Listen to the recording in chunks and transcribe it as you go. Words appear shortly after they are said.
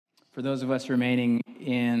For those of us remaining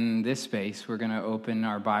in this space, we're going to open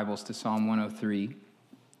our Bibles to Psalm 103,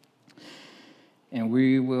 and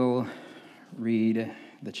we will read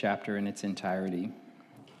the chapter in its entirety.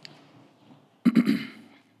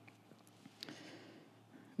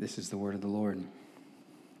 This is the word of the Lord.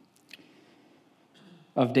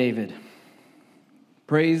 Of David.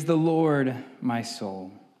 Praise the Lord, my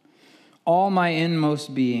soul. All my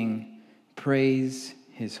inmost being, praise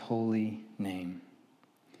his holy name.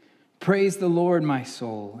 Praise the Lord, my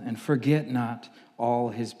soul, and forget not all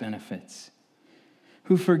his benefits,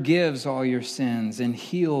 who forgives all your sins and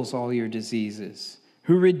heals all your diseases,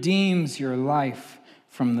 who redeems your life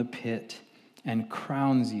from the pit and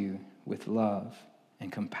crowns you with love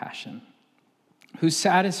and compassion, who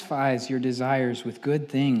satisfies your desires with good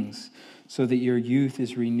things so that your youth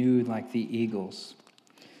is renewed like the eagles.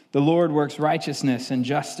 The Lord works righteousness and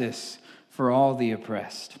justice for all the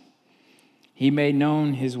oppressed. He made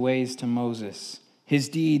known his ways to Moses, his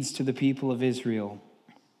deeds to the people of Israel.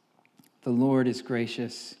 The Lord is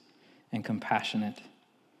gracious and compassionate,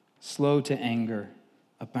 slow to anger,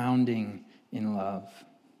 abounding in love.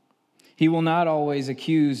 He will not always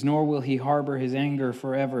accuse, nor will he harbor his anger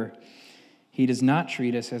forever. He does not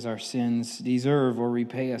treat us as our sins deserve or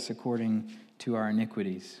repay us according to our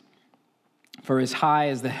iniquities. For as high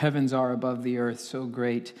as the heavens are above the earth, so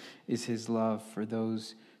great is his love for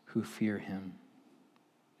those who fear him.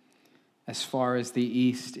 As far as the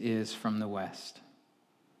east is from the west,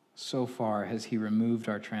 so far has he removed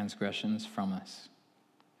our transgressions from us.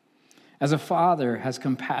 As a father has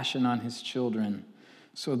compassion on his children,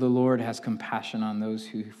 so the Lord has compassion on those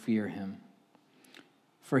who fear him.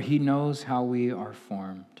 For he knows how we are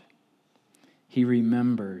formed. He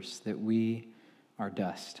remembers that we are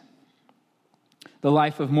dust. The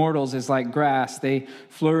life of mortals is like grass. They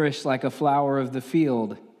flourish like a flower of the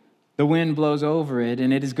field. The wind blows over it,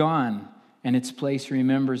 and it is gone, and its place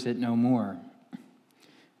remembers it no more.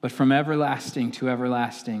 But from everlasting to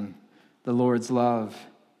everlasting, the Lord's love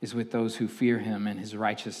is with those who fear him, and his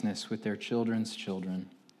righteousness with their children's children,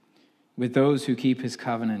 with those who keep his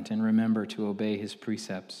covenant and remember to obey his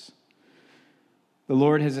precepts. The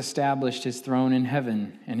Lord has established his throne in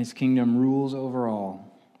heaven, and his kingdom rules over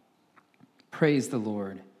all. Praise the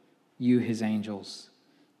Lord, you his angels,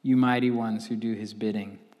 you mighty ones who do his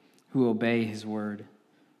bidding, who obey his word.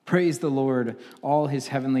 Praise the Lord, all his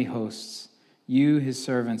heavenly hosts, you his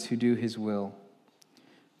servants who do his will.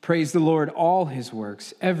 Praise the Lord, all his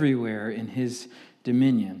works, everywhere in his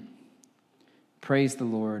dominion. Praise the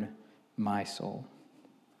Lord, my soul.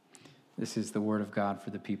 This is the word of God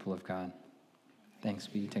for the people of God. Thanks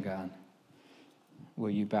be to God.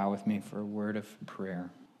 Will you bow with me for a word of prayer?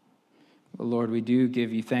 Well, Lord, we do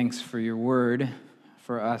give you thanks for your word,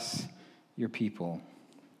 for us, your people.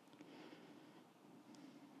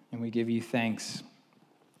 And we give you thanks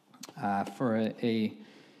for a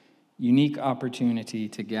unique opportunity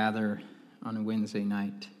to gather on a Wednesday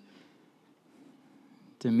night,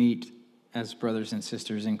 to meet as brothers and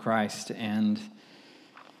sisters in Christ, and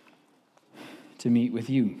to meet with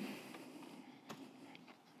you.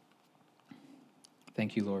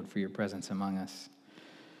 Thank you, Lord, for your presence among us.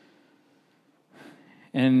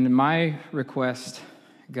 And my request,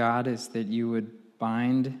 God, is that you would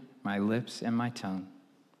bind my lips and my tongue,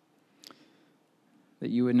 that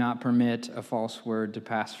you would not permit a false word to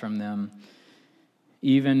pass from them,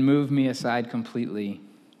 even move me aside completely.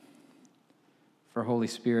 For Holy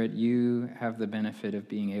Spirit, you have the benefit of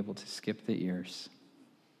being able to skip the ears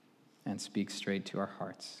and speak straight to our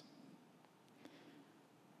hearts.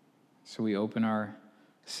 So we open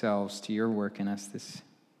ourselves to your work in us this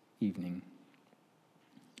evening.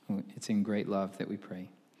 It's in great love that we pray.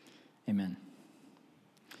 Amen.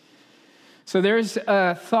 So there's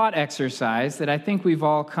a thought exercise that I think we've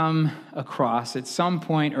all come across at some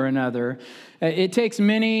point or another. It takes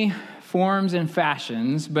many forms and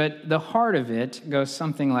fashions, but the heart of it goes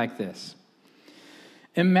something like this.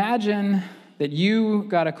 Imagine that you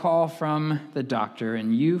got a call from the doctor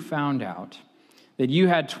and you found out that you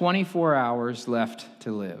had 24 hours left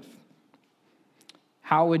to live.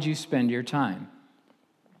 How would you spend your time?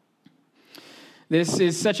 This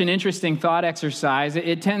is such an interesting thought exercise.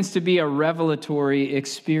 It tends to be a revelatory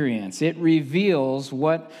experience. It reveals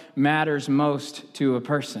what matters most to a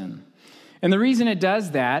person. And the reason it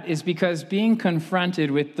does that is because being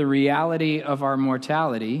confronted with the reality of our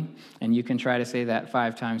mortality, and you can try to say that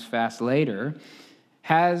 5 times fast later,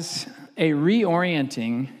 has a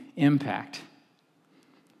reorienting impact.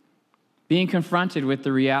 Being confronted with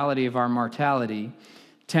the reality of our mortality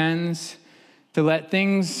tends to let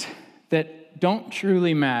things that don't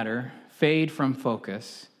truly matter fade from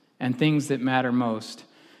focus, and things that matter most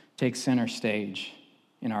take center stage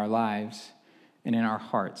in our lives and in our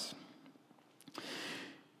hearts.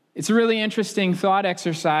 It's a really interesting thought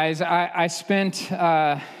exercise. I spent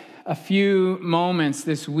a few moments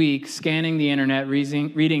this week scanning the internet,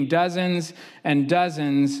 reading dozens and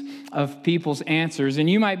dozens of people's answers. And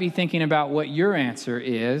you might be thinking about what your answer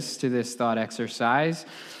is to this thought exercise.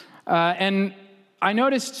 And I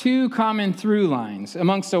noticed two common through lines.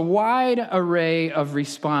 Amongst a wide array of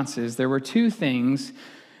responses, there were two things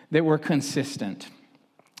that were consistent.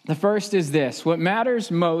 The first is this: what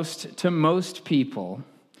matters most to most people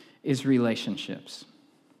is relationships.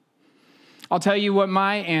 I'll tell you what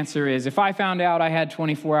my answer is. If I found out I had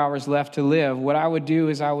 24 hours left to live, what I would do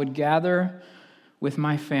is I would gather with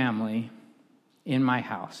my family in my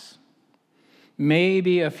house.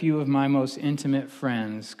 Maybe a few of my most intimate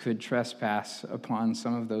friends could trespass upon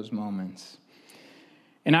some of those moments.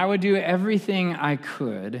 And I would do everything I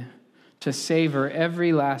could to savor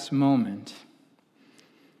every last moment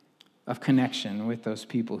of connection with those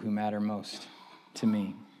people who matter most to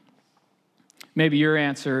me. Maybe your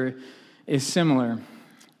answer is similar.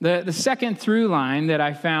 The second through line that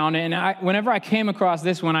I found, and whenever I came across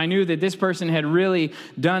this one, I knew that this person had really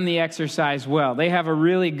done the exercise well. They have a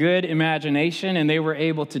really good imagination, and they were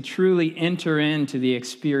able to truly enter into the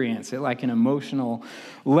experience at like an emotional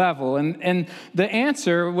level. And the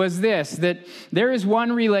answer was this: that there is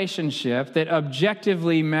one relationship that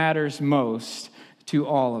objectively matters most to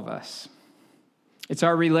all of us. It's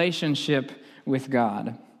our relationship with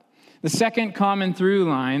God. The second common through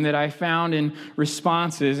line that I found in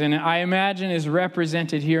responses, and I imagine is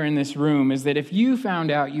represented here in this room, is that if you found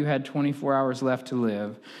out you had 24 hours left to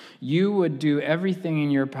live, you would do everything in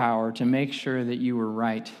your power to make sure that you were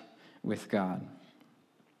right with God.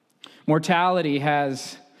 Mortality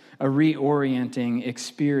has a reorienting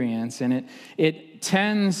experience, and it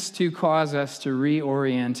tends to cause us to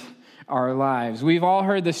reorient our lives. We've all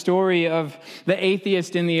heard the story of the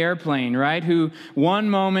atheist in the airplane, right? Who one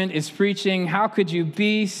moment is preaching, how could you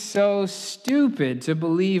be so stupid to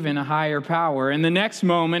believe in a higher power? And the next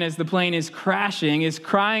moment, as the plane is crashing, is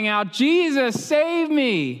crying out, Jesus, save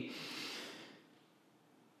me.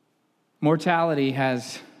 Mortality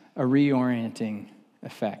has a reorienting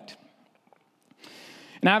effect.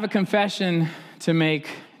 And I have a confession to make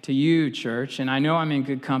to you, church, and I know I'm in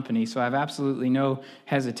good company, so I have absolutely no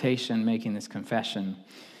hesitation making this confession.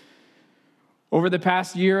 Over the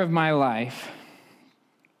past year of my life,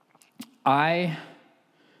 I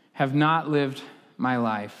have not lived my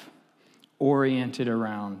life oriented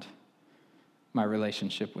around my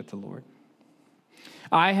relationship with the Lord.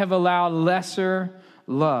 I have allowed lesser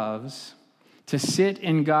loves to sit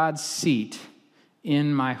in God's seat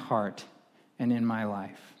in my heart and in my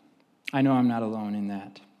life. I know I'm not alone in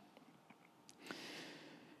that.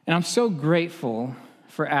 And I'm so grateful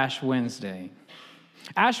for Ash Wednesday.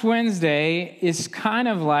 Ash Wednesday is kind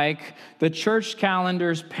of like the church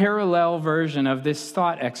calendar's parallel version of this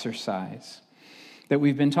thought exercise that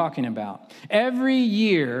we've been talking about. Every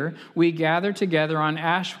year, we gather together on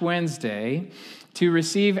Ash Wednesday to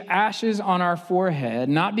receive ashes on our forehead,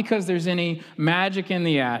 not because there's any magic in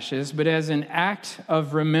the ashes, but as an act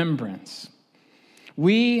of remembrance.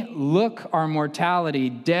 We look our mortality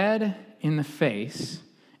dead in the face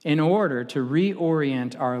in order to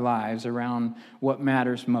reorient our lives around what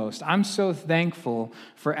matters most. I'm so thankful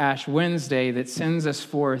for Ash Wednesday that sends us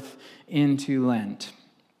forth into Lent,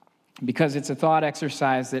 because it's a thought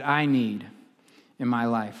exercise that I need in my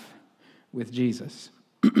life with Jesus.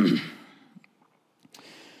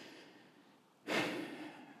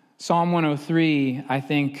 Psalm 103, I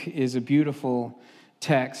think, is a beautiful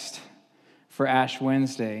text for Ash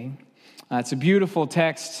Wednesday. It's a beautiful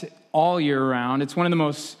text all year round. It's one of the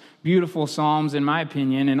most beautiful psalms, in my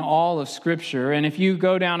opinion, in all of Scripture. And if you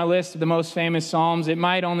go down a list of the most famous psalms, it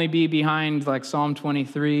might only be behind like Psalm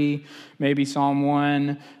 23, maybe Psalm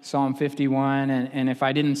 1, Psalm 51. And if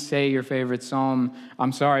I didn't say your favorite psalm,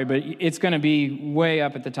 I'm sorry, but it's going to be way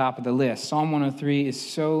up at the top of the list. Psalm 103 is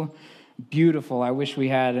so beautiful. I wish we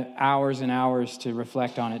had hours and hours to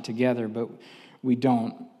reflect on it together, but we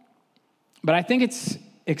don't. But I think it's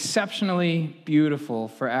exceptionally beautiful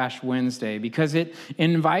for Ash Wednesday because it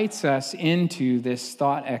invites us into this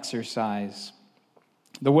thought exercise.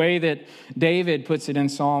 The way that David puts it in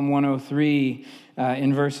Psalm 103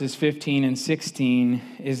 in verses 15 and 16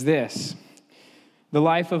 is this: the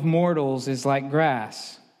life of mortals is like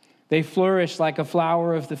grass. They flourish like a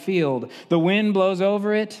flower of the field. The wind blows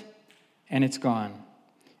over it, and it's gone,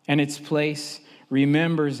 and its place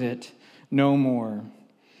remembers it no more.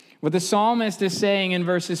 What the psalmist is saying in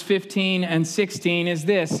verses 15 and 16 is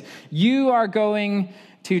this: you are going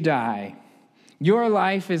to die. Your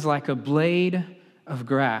life is like a blade of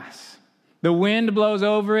grass. The wind blows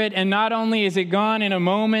over it, and not only is it gone in a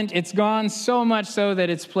moment, it's gone so much so that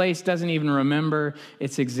its place doesn't even remember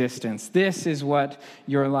its existence. This is what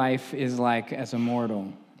your life is like as a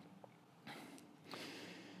mortal.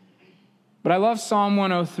 But I love Psalm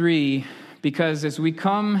 103 because as we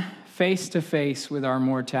come face to face with our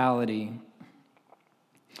mortality,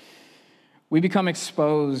 we become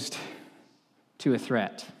exposed to a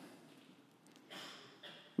threat.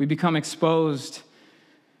 We become exposed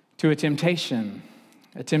to a temptation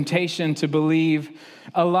to believe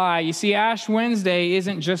a lie. You see, Ash Wednesday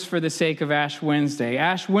isn't just for the sake of Ash Wednesday.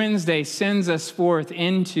 Ash Wednesday sends us forth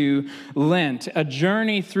into Lent, a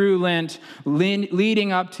journey through Lent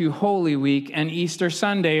leading up to Holy Week and Easter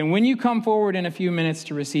Sunday. And when you come forward in a few minutes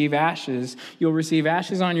to receive ashes, you'll receive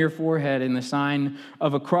ashes on your forehead in the sign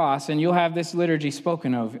of a cross, and you'll have this liturgy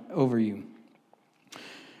spoken over you.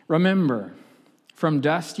 Remember, from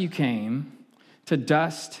dust you came, to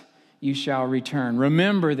dust you shall return.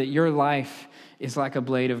 Remember that your life is like a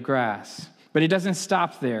blade of grass. But it doesn't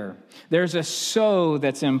stop there. There's a sow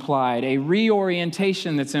that's implied, a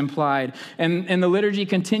reorientation that's implied. And the liturgy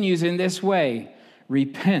continues in this way: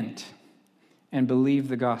 repent and believe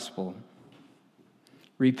the gospel.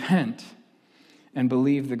 Repent and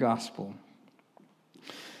believe the gospel.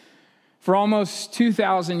 For almost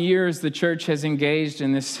 2,000 years, the church has engaged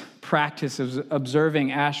in this practice of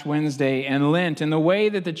observing Ash Wednesday and Lent. And the way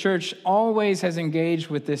that the church always has engaged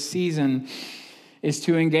with this season is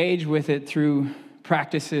to engage with it through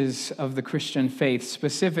practices of the Christian faith,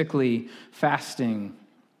 specifically fasting,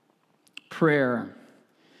 prayer,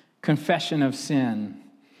 confession of sin.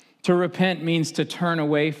 To repent means to turn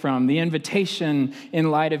away from. The invitation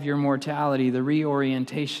in light of your mortality, the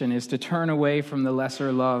reorientation, is to turn away from the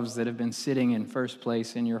lesser loves that have been sitting in first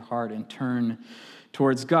place in your heart and turn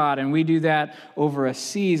towards God. And we do that over a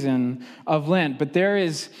season of Lent. But there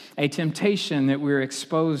is a temptation that we're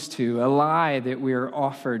exposed to, a lie that we're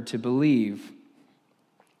offered to believe.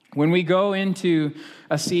 When we go into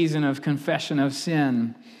a season of confession of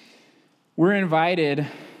sin, we're invited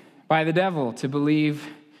by the devil to believe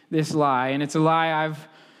this lie, and it's a lie I've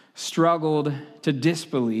struggled to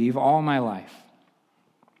disbelieve all my life.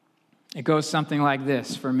 It goes something like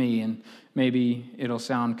this for me, and maybe it'll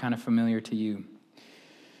sound kind of familiar to you.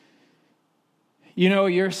 You know,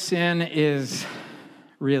 your sin is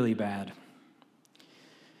really bad.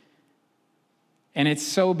 And it's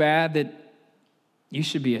so bad that you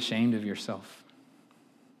should be ashamed of yourself.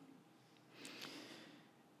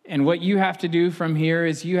 And what you have to do from here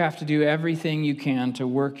is you have to do everything you can to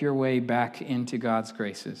work your way back into God's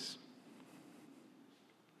graces.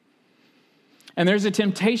 And there's a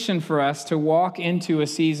temptation for us to walk into a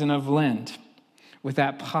season of Lent with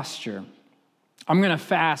that posture. I'm going to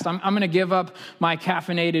fast. I'm going to give up my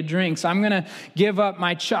caffeinated drinks. I'm going to give up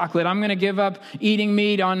my chocolate. I'm going to give up eating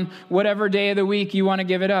meat on whatever day of the week you want to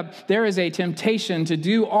give it up. There is a temptation to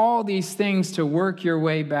do all these things to work your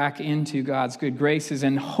way back into God's good graces.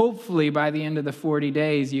 And hopefully by the end of the 40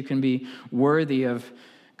 days, you can be worthy of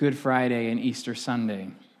Good Friday and Easter Sunday.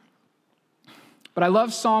 But I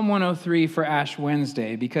love Psalm 103 for Ash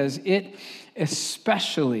Wednesday because it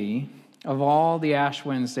especially, of all the Ash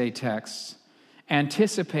Wednesday texts,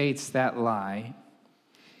 anticipates that lie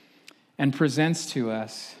and presents to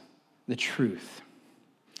us the truth,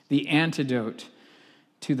 the antidote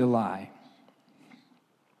to the lie.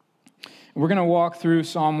 We're going to walk through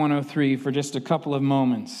Psalm 103 for just a couple of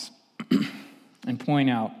moments and point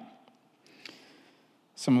out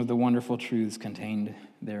some of the wonderful truths contained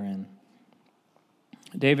therein.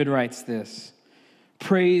 David writes this: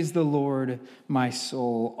 "Praise the Lord, my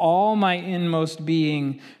soul. All my inmost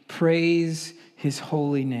being, praise his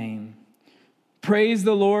holy name. Praise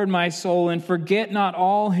the Lord, my soul, and forget not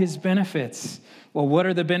all his benefits." Well, what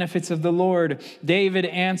are the benefits of the Lord? David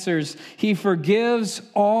answers, he forgives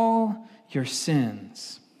all your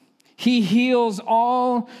sins. He heals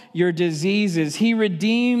all your diseases. He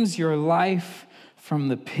redeems your life from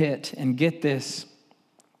the pit. And get this,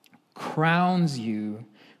 crowns you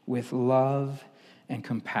with love and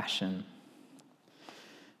compassion.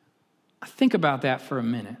 Think about that for a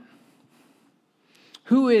minute.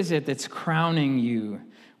 Who is it that's crowning you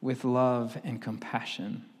with love and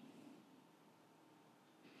compassion?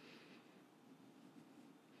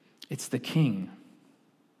 It's the King.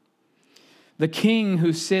 The King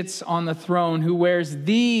who sits on the throne, who wears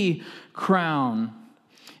the crown,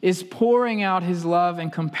 is pouring out his love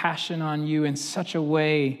and compassion on you in such a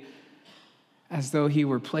way as though he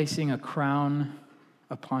were placing a crown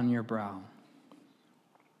upon your brow.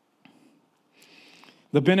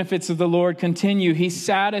 The benefits of the Lord continue. He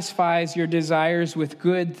satisfies your desires with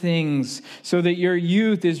good things so that your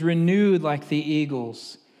youth is renewed like the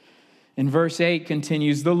eagles. And verse 8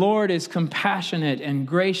 continues, the Lord is compassionate and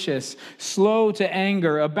gracious, slow to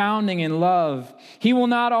anger, abounding in love. He will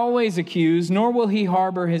not always accuse, nor will he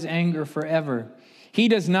harbor his anger forever. He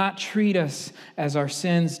does not treat us as our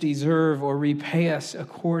sins deserve or repay us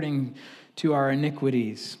according to our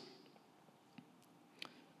iniquities.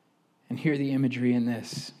 And hear the imagery in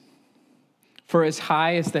this. For as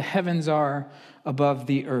high as the heavens are above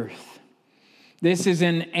the earth. This is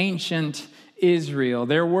an ancient Israel.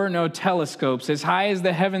 There were no telescopes. As high as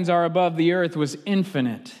the heavens are above the earth was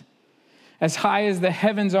infinite. As high as the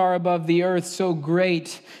heavens are above the earth, so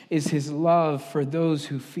great is his love for those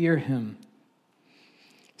who fear him.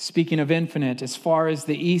 Speaking of infinite, as far as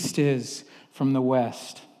the east is from the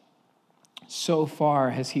west, so far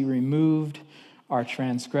has he removed our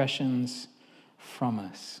transgressions from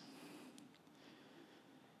us.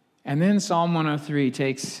 And then Psalm 103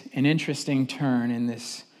 takes an interesting turn in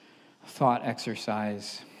this thought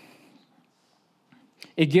exercise.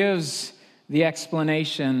 It gives the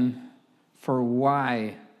explanation for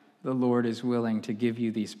why the Lord is willing to give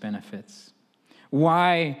you these benefits.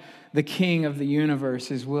 Why the King of the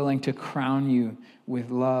universe is willing to crown you with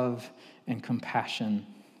love and compassion.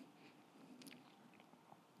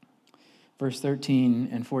 Verse 13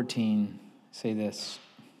 and 14 say this.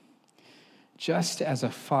 Just as a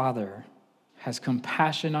father has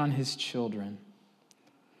compassion on his children,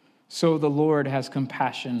 so the Lord has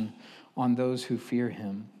compassion on those who fear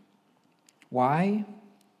him. Why?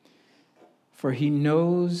 For he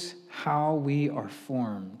knows how we are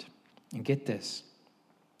formed. And get this,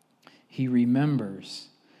 he remembers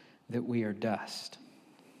that we are dust.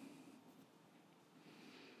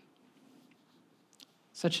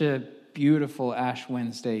 Such a beautiful Ash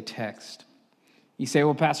Wednesday text. You say,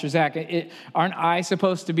 well, Pastor Zach, aren't I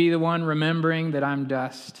supposed to be the one remembering that I'm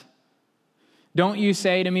dust? Don't you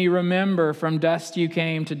say to me, remember, from dust you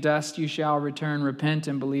came, to dust you shall return, repent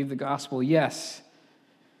and believe the gospel. Yes,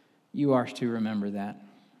 you are to remember that.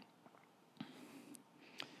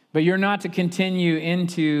 But you're not to continue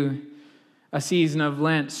into a season of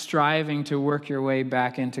Lent striving to work your way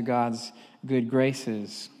back into God's good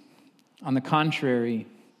graces. On the contrary,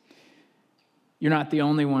 you're not the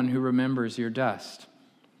only one who remembers your dust.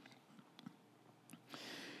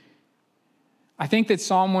 I think that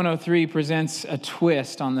Psalm 103 presents a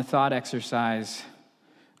twist on the thought exercise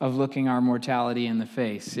of looking our mortality in the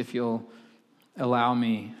face, if you'll allow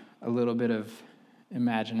me a little bit of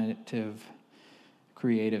imaginative,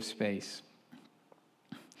 creative space.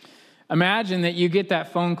 Imagine that you get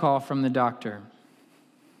that phone call from the doctor.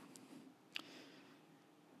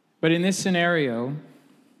 But in this scenario,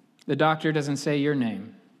 the doctor doesn't say your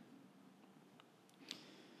name.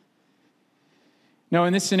 No,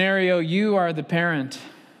 in this scenario, you are the parent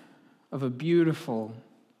of a beautiful,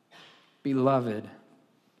 beloved,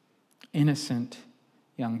 innocent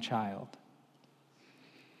young child.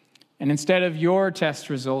 And instead of your test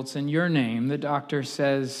results and your name, the doctor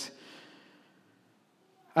says,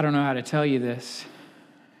 I don't know how to tell you this,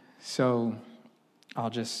 so I'll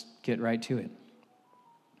just get right to it.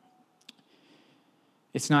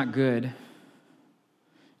 It's not good.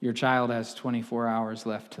 Your child has 24 hours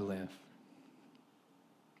left to live.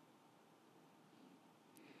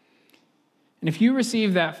 And if you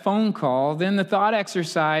receive that phone call, then the thought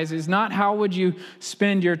exercise is not how would you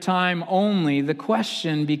spend your time only. The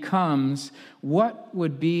question becomes, what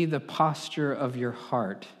would be the posture of your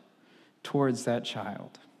heart towards that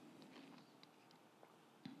child?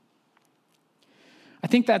 I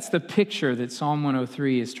think that's the picture that Psalm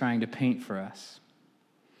 103 is trying to paint for us.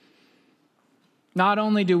 Not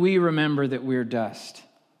only do we remember that we're dust,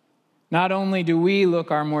 not only do we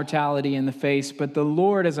look our mortality in the face, but the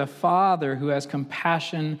Lord, as a father who has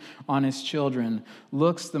compassion on his children,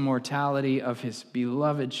 looks the mortality of his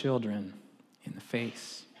beloved children in the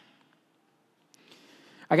face.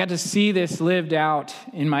 I got to see this lived out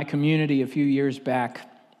in my community a few years back.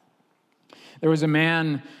 There was a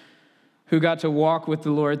man who got to walk with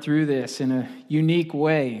the Lord through this in a unique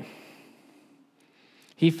way.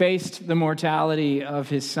 He faced the mortality of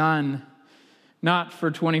his son, not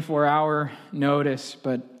for 24-hour notice,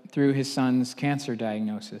 but through his son's cancer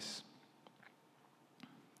diagnosis.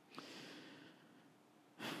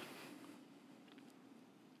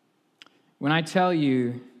 When I tell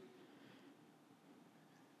you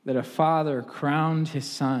that a father crowned his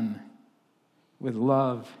son with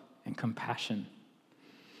love and compassion,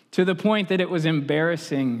 to the point that it was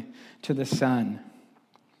embarrassing to the son.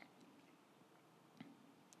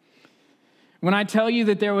 When I tell you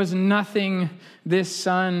that there was nothing this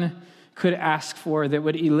son could ask for that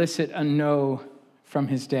would elicit a no from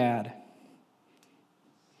his dad.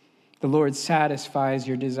 The Lord satisfies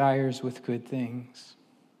your desires with good things.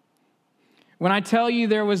 When I tell you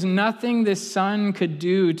there was nothing this son could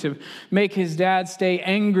do to make his dad stay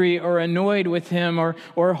angry or annoyed with him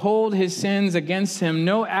or hold his sins against him,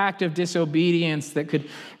 no act of disobedience that could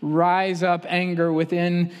rise up anger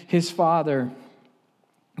within his father.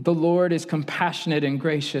 The Lord is compassionate and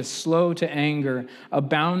gracious, slow to anger,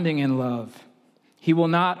 abounding in love. He will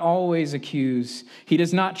not always accuse. He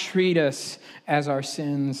does not treat us as our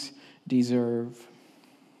sins deserve.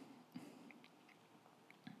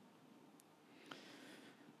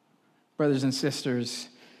 Brothers and sisters,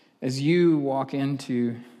 as you walk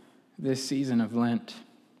into this season of Lent,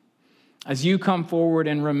 as you come forward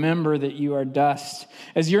and remember that you are dust,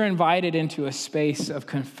 as you're invited into a space of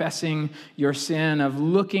confessing your sin, of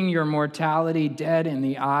looking your mortality dead in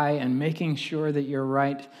the eye and making sure that you're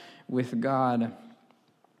right with God,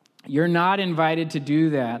 you're not invited to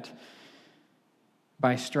do that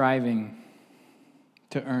by striving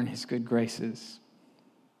to earn his good graces.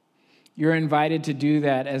 You're invited to do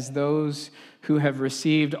that as those who have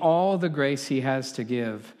received all the grace he has to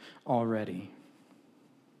give already.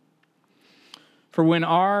 For when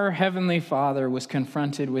our Heavenly Father was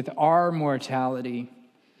confronted with our mortality,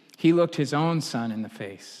 he looked his own son in the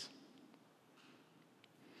face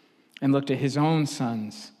and looked at his own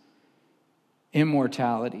son's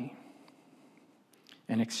immortality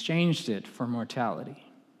and exchanged it for mortality,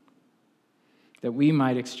 that we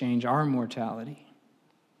might exchange our mortality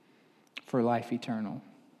for life eternal.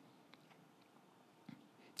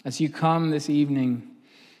 As you come this evening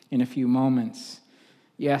in a few moments,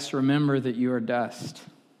 yes, remember that you are dust,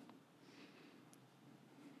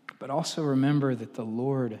 but also remember that the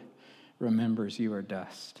Lord remembers you are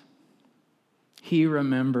dust. He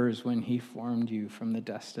remembers when he formed you from the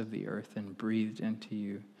dust of the earth and breathed into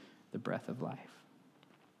you the breath of life.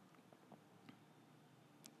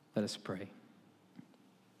 Let us pray.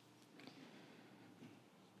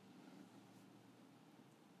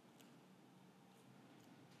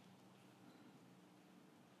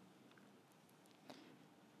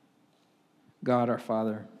 God our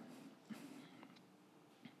Father,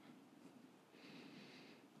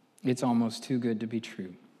 it's almost too good to be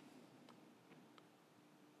true.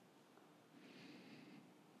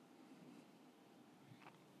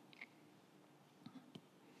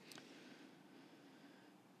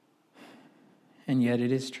 And yet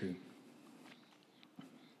it is true.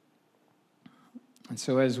 And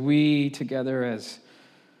so as we together as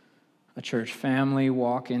a church family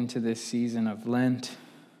walk into this season of Lent,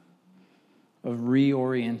 of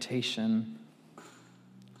reorientation,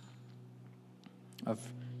 of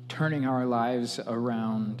turning our lives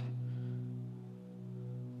around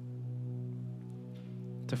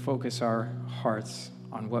to focus our hearts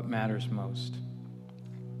on what matters most.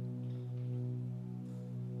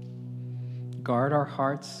 Guard our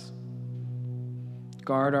hearts.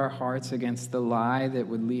 Guard our hearts against the lie that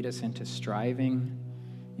would lead us into striving,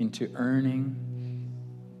 into earning.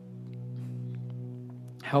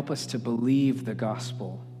 Help us to believe the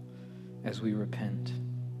gospel as we repent.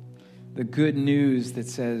 The good news that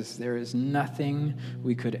says there is nothing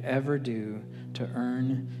we could ever do to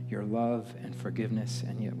earn your love and forgiveness,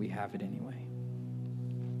 and yet we have it anyway.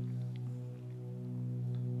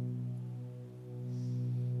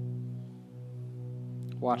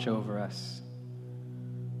 Watch over us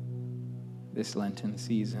this Lenten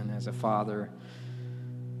season as a father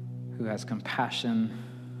who has compassion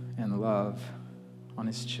and love on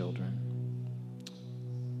his children.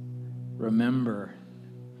 Remember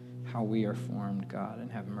how we are formed, God,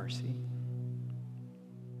 and have mercy.